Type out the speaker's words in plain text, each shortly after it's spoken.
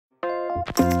Hi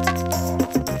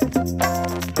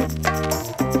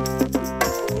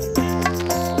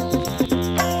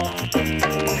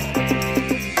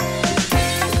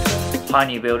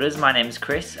new builders, my name is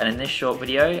Chris, and in this short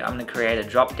video I'm going to create a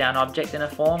drop-down object in a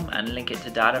form and link it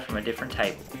to data from a different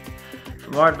table.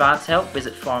 For more advanced help,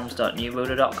 visit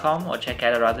forums.nubuilder.com or check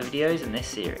out our other videos in this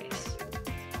series.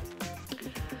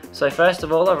 So first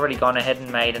of all, I've already gone ahead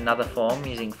and made another form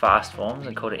using fast forms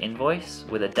and called it Invoice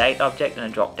with a date object and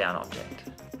a drop-down object.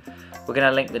 We're going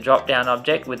to link the drop-down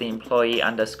object with the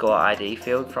employee_ID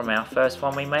field from our first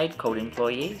form we made called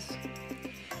employees.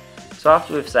 So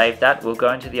after we've saved that, we'll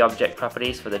go into the object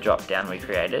properties for the drop-down we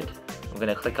created. We're going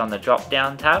to click on the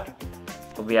drop-down tab.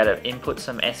 We'll be able to input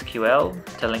some SQL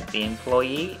to link the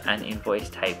employee and invoice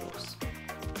tables.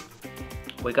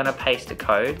 We're going to paste a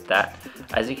code that,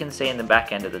 as you can see in the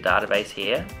back end of the database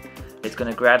here, it's going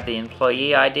to grab the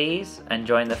employee IDs and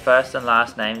join the first and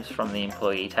last names from the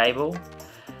employee table,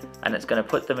 and it's going to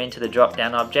put them into the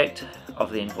drop-down object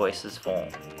of the invoices form.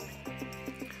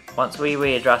 Once we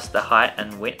readjust the height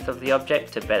and width of the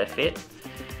object to better fit,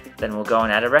 then we'll go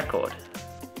and add a record.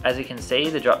 As you can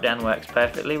see, the drop-down works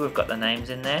perfectly, we've got the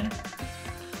names in there.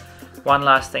 One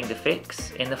last thing to fix,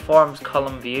 in the forums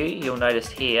column view you'll notice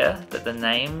here that the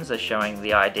names are showing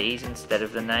the IDs instead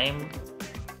of the name.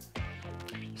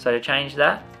 So to change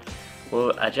that,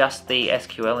 we'll adjust the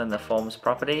SQL in the forms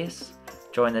properties,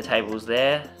 join the tables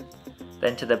there,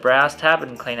 then to the Browse tab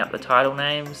and clean up the title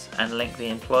names and link the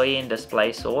employee and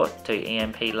display sort to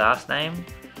EMP last name.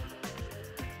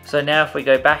 So now if we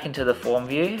go back into the form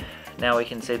view, now we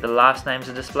can see the last names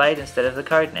are displayed instead of the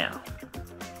code now.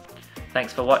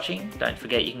 Thanks for watching. Don't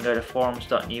forget you can go to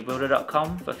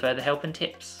forums.nubuilder.com for further help and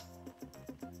tips.